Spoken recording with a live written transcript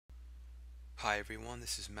Hi everyone,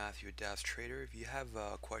 this is Matthew at Das Trader. If you have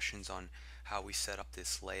questions on how we set up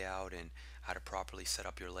this layout and how to properly set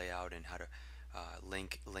up your layout and how to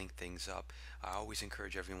link things up, I always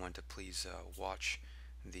encourage everyone to please watch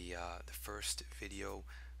the first video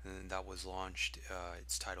that was launched.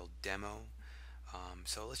 It's titled Demo.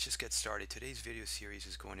 So let's just get started. Today's video series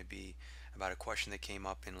is going to be about a question that came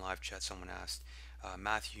up in live chat. Someone asked,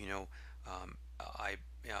 Matthew, um,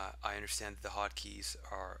 I understand that the hotkeys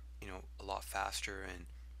are a lot faster, and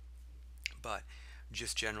but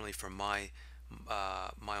just generally from my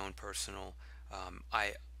own personal,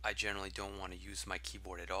 I generally don't want to use my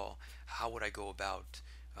keyboard at all. How would I go about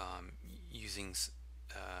using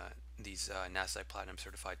these NASDAQ Platinum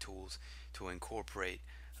certified tools to incorporate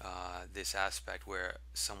this aspect where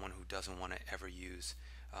someone who doesn't want to ever use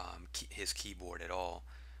his keyboard at all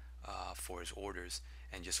for his orders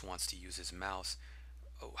and just wants to use his mouse,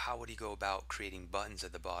 how would he go about creating buttons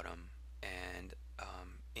at the bottom and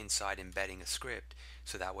inside embedding a script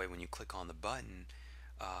so that way when you click on the button,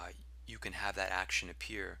 uh, you can have that action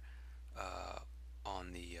appear uh,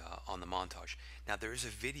 on the montage. Now there is a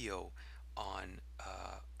video on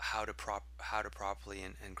how to properly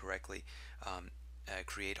and correctly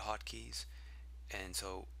create hotkeys, and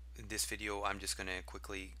so this video I'm just going to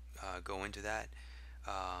quickly go into that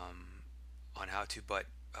on how to, but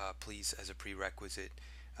please, as a prerequisite,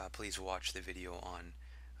 please watch the video on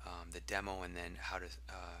the demo and then how to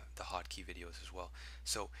the hotkey videos as well.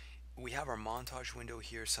 So we have our montage window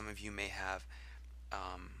here. Some of you may have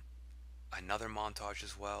um, another montage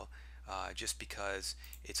as well, just because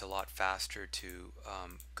it's a lot faster to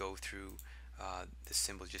go through the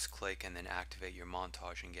symbol. Just click and then activate your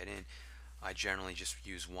montage and get in. I generally just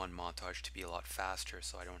use one montage to be a lot faster,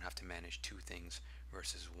 so I don't have to manage two things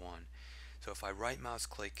versus one. So if I right mouse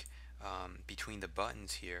click between the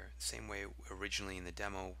buttons here, same way originally in the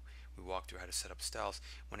demo we walked through how to set up styles,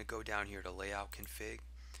 I want to go down here to layout config,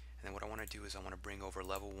 and then what I want to do is I want to bring over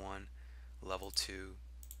level 1, level 2,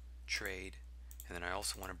 trade, and then I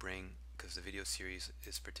also want to bring, because the video series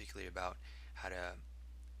is particularly about how to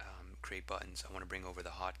create buttons, I want to bring over the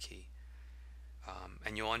hotkey.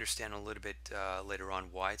 And you'll understand a little bit later on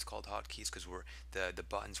why it's called hotkeys, because the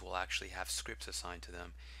buttons will actually have scripts assigned to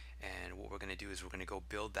them. And what we're going to do is we're going to go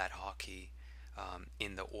build that hotkey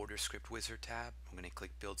in the Order Script Wizard tab. We're going to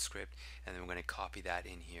click Build Script, and then we're going to copy that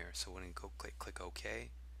in here. So we're going to go click OK,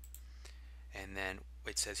 and then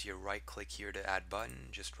it says here right click here to add button.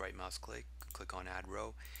 Just right mouse click on Add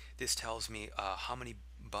Row. This tells me how many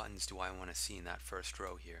buttons do I want to see in that first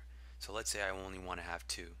row here. So let's say I only want to have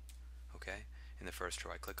two. Okay, in the first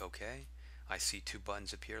row I click OK. I see two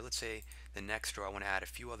buttons appear. Let's say the next row I want to add a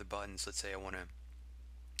few other buttons. Let's say I want to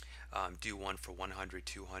do one for 100,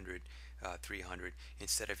 200, 300.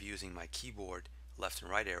 Instead of using my keyboard left and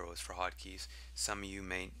right arrows for hotkeys, some of you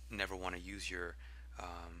may never want to use your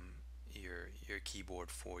keyboard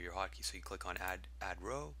for your hotkey. So you click on add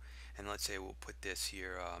row, and let's say we'll put this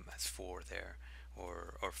here as 4 there,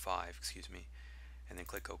 or 5, excuse me, and then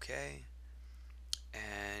click OK.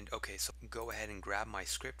 And okay, so go ahead and grab my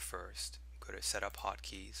script first. Go to Setup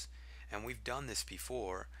Hotkeys, and we've done this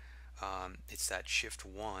before. It's that Shift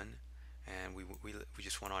 1, and we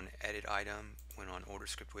just went on Edit Item, went on Order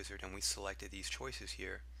Script Wizard, and we selected these choices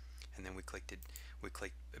here, and then we clicked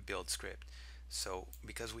Build Script. So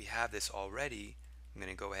because we have this already, I'm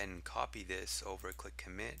going to go ahead and copy this over, click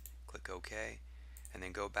Commit, click OK, and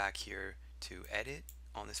then go back here to Edit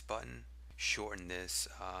on this button, shorten this,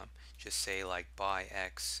 just say like buy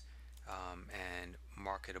X, and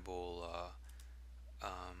marketable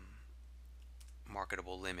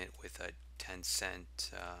limit with a 10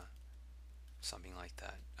 cent, something like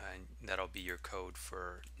that, and that'll be your code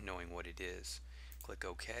for knowing what it is. Click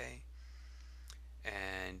OK,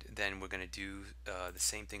 and then we're going to do the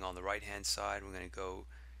same thing on the right hand side. We're going to go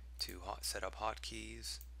to set up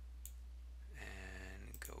hotkeys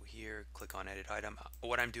and go here, click on Edit Item.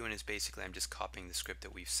 What I'm doing is basically I'm just copying the script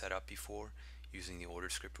that we've set up before using the Order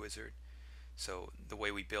Script Wizard. So the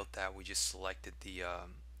way we built that, we just selected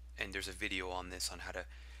and there's a video on this on how to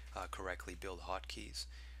correctly build hotkeys.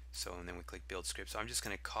 So, and then we click Build Script. So I'm just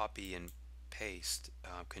going to copy and paste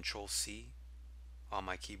Control C on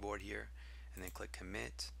my keyboard here, and then click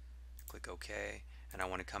Commit, click OK, and I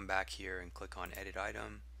want to come back here and click on Edit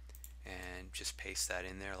Item and just paste that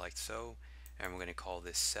in there like so, and we're going to call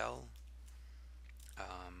this cell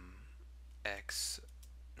X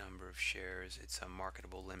number of shares. It's a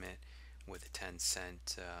marketable limit with a 10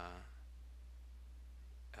 cent,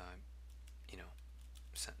 you know,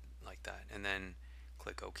 cent, like that, and then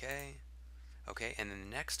click OK. Okay, and then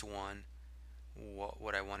the next one,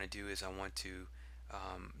 what I want to do is I want to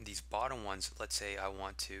these bottom ones, let's say I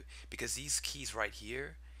want to, because these keys right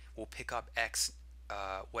here will pick up X,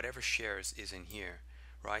 whatever shares is in here,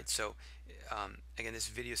 right? So again, this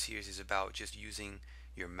video series is about just using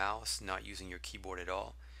your mouse, not using your keyboard at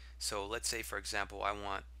all. So let's say, for example, I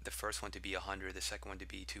want the first one to be 100, the second one to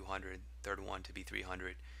be 200, third one to be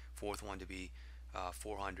 300, fourth one to be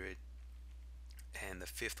 400, and the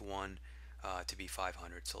fifth one to be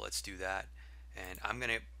 500. So let's do that. And I'm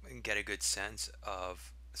going to get a good sense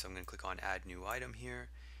of, so I'm going to click on add new item here,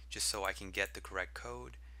 just so I can get the correct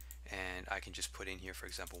code. And I can just put in here, for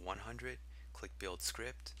example, 100, click build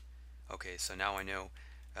script. Okay, so now I know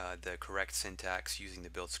the correct syntax using the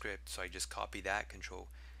build script. So I just copy that, control,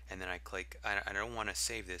 and then I click. I don't want to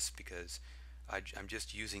save this because I'm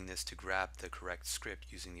just using this to grab the correct script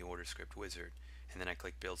using the order script wizard. And then I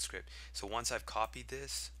click build script. So once I've copied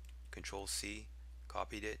this, control C,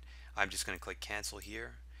 copied it, I'm just going to click cancel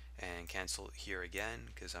here and cancel here again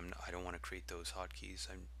because I don't want to create those hotkeys.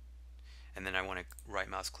 And then I want to right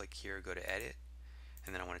mouse click here, go to edit,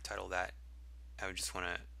 and then I want to title that. I would just want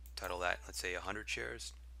to title that, let's say 100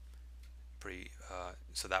 shares. Pretty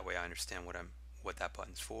so that way I understand what that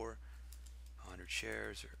button's for. 100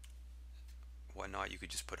 shares or whatnot. You could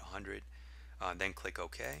just put 100, then click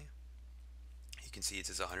OK. You can see it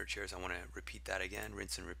says 100 shares. I want to repeat that again.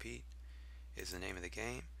 Rinse and repeat is the name of the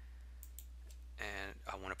game, and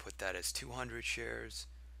I want to put that as 200 shares.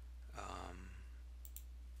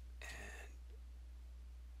 And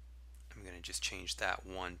I'm going to just change that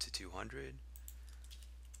 1 to 200,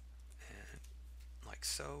 and like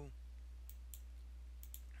so.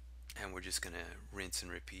 And we're just going to rinse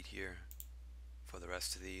and repeat here for the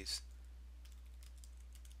rest of these.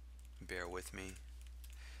 Bear with me.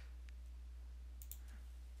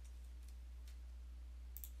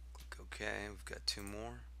 Click OK. We've got 2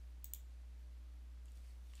 more.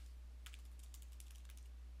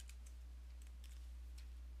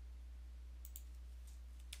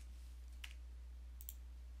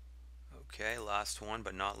 Okay, last one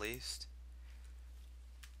but not least.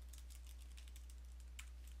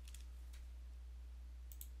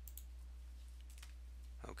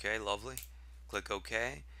 Okay, lovely. Click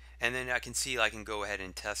OK. And then I can see I can go ahead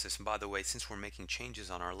and test this. And by the way, since we're making changes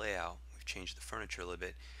on our layout, we've changed the furniture a little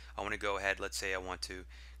bit. I want to go ahead, let's say I want to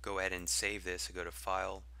go ahead and save this. I go to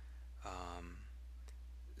File,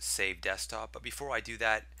 Save Desktop. But before I do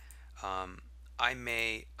that, I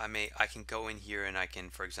can go in here and I can,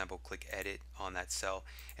 for example, click Edit on that cell.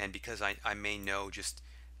 And because I may know, just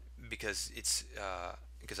because it's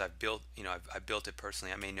because I've built, I've built it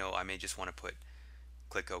personally, I may just want to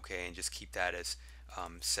click OK and just keep that as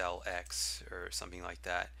cell X or something like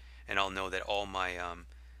that, and I'll know that all my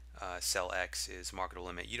cell X is marketable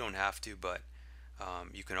limit. You don't have to, but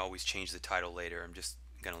you can always change the title later. I'm just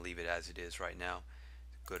going to leave it as it is right now.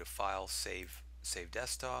 Go to File, Save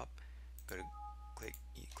Desktop, go to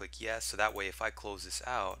click Yes. So that way if I close this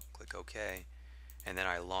out, click OK, and then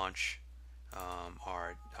I launch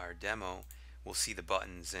our demo, we'll see the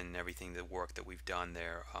buttons and everything, the work that we've done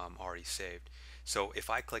there already saved. So if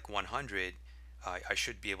I click 100, I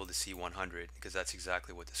should be able to see 100 because that's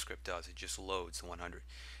exactly what the script does. It just loads 100.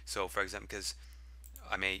 So for example, because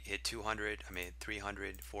I may hit 200, I may hit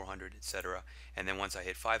 300, 400, etc. And then once I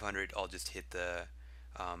hit 500, I'll just hit the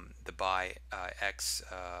buy X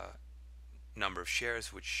number of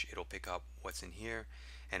shares, which it'll pick up what's in here,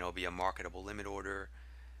 and it'll be a marketable limit order.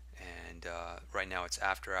 And right now it's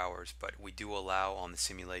after hours, but we do allow on the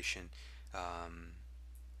simulation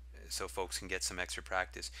so folks can get some extra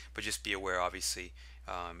practice. But just be aware, obviously,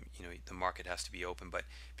 the market has to be open. But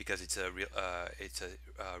because it's a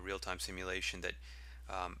real-time simulation, that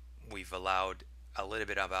we've allowed a little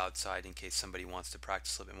bit of outside in case somebody wants to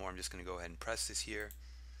practice a little bit more. I'm just going to go ahead and press this here,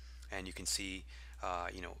 and you can see,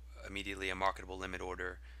 immediately a marketable limit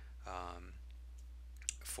order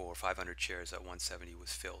for 500 shares at 170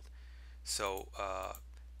 was filled. So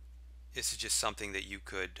this is just something that you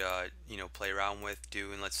could play around with,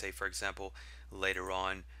 do. And let's say, for example, later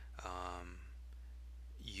on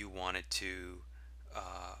you wanted to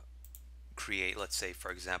create, let's say,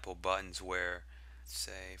 for example, buttons where,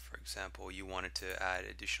 say, for example, you wanted to add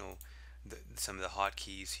additional some of the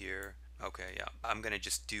hotkeys here. Okay, yeah, I'm gonna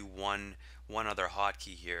just do one other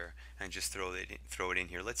hotkey here and just throw it in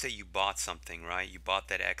here. Let's say you bought something, right? You bought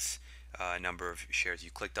that X number of shares.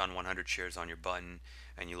 You clicked on 100 shares on your button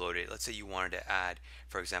and you loaded it. Let's say you wanted to add,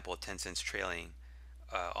 for example, a 10 cents trailing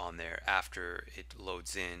on there after it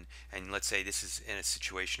loads in, and let's say this is in a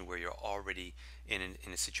situation where you're already in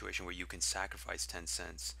a situation where you can sacrifice 10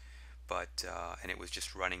 cents, but and it was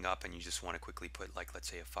just running up and you just want to quickly put, like,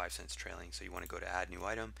 let's say a 5 cents trailing. So you want to go to add new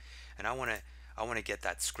item, and I want I want to get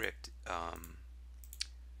that script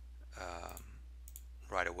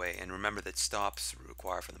right away. And remember that stops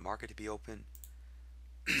require for the market to be open.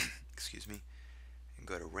 Excuse me. And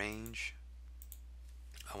go to range.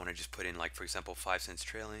 I want to just put in, like, for example, 5 cents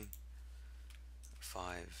trailing,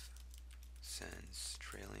 5 cents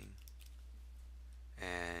trailing,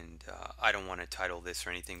 and I don't want to title this or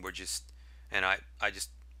anything. We're just, and I just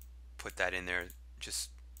put that in there just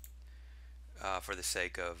for the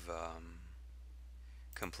sake of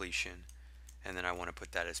completion. And then I want to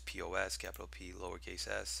put that as POS, capital P, lowercase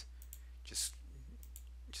s, just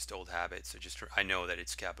old habit. So just, I know that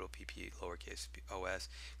it's capital PP, lowercase os.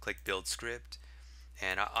 Click build script,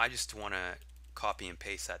 and I just want to copy and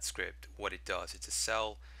paste that script. What it does, it's a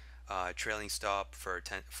sell trailing stop for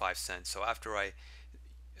 5 cents. So after I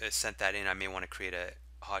sent that in, I may want to create a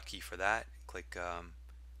hotkey for that. Click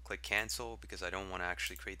cancel, because I don't want to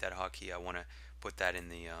actually create that hotkey. I want to put that in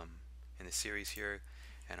the series here,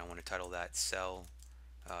 and I want to title that sell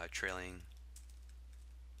trailing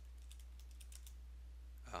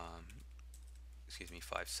excuse me,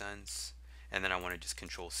 5 cents, and then I want to just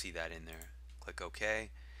control C that in there. Click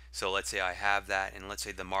OK. So let's say I have that, and let's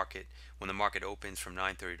say the market, when the market opens from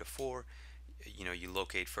 9:30 to 4, you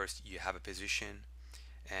locate first, you have a position,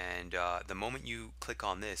 and the moment you click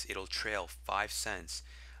on this, it'll trail 5 cents.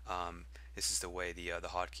 This is the way the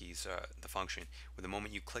hotkeys, the function. With the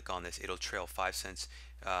moment you click on this, it'll trail 5 cents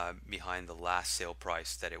behind the last sale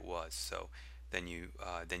price that it was. So then you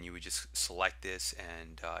would just select this,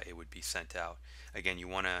 and it would be sent out. Again, you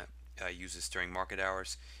want to use this during market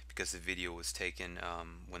hours, because the video was taken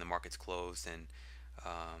when the market's closed, and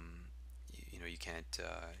you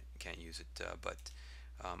can't use it. But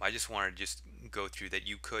I just wanted to just go through that.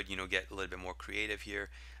 You could get a little bit more creative here,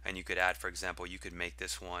 and you could add, for example, you could make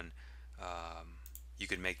this one a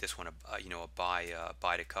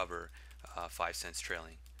buy to cover 5 cents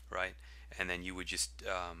trailing, right? And then you would just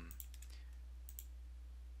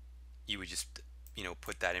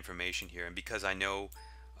put that information here. And because I know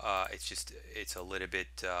it's a little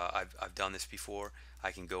bit I've done this before,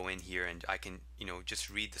 I can go in here and I can just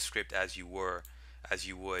read the script as you would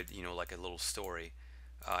like a little story.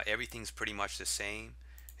 Everything's pretty much the same.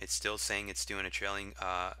 It's still saying it's doing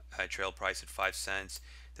a trail price at 5 cents.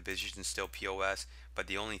 The position's still POS, but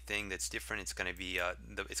the only thing that's different, it's going to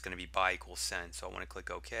be buy equals send. So I want to click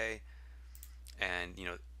OK, and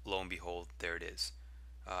lo and behold, there it is.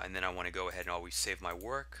 And then I want to go ahead and always save my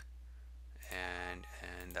work, and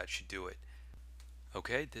that should do it.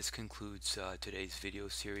 Okay, this concludes today's video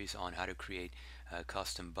series on how to create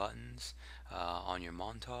custom buttons on your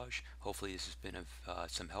montage. Hopefully this has been of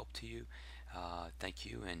some help to you. Thank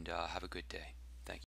you, and have a good day.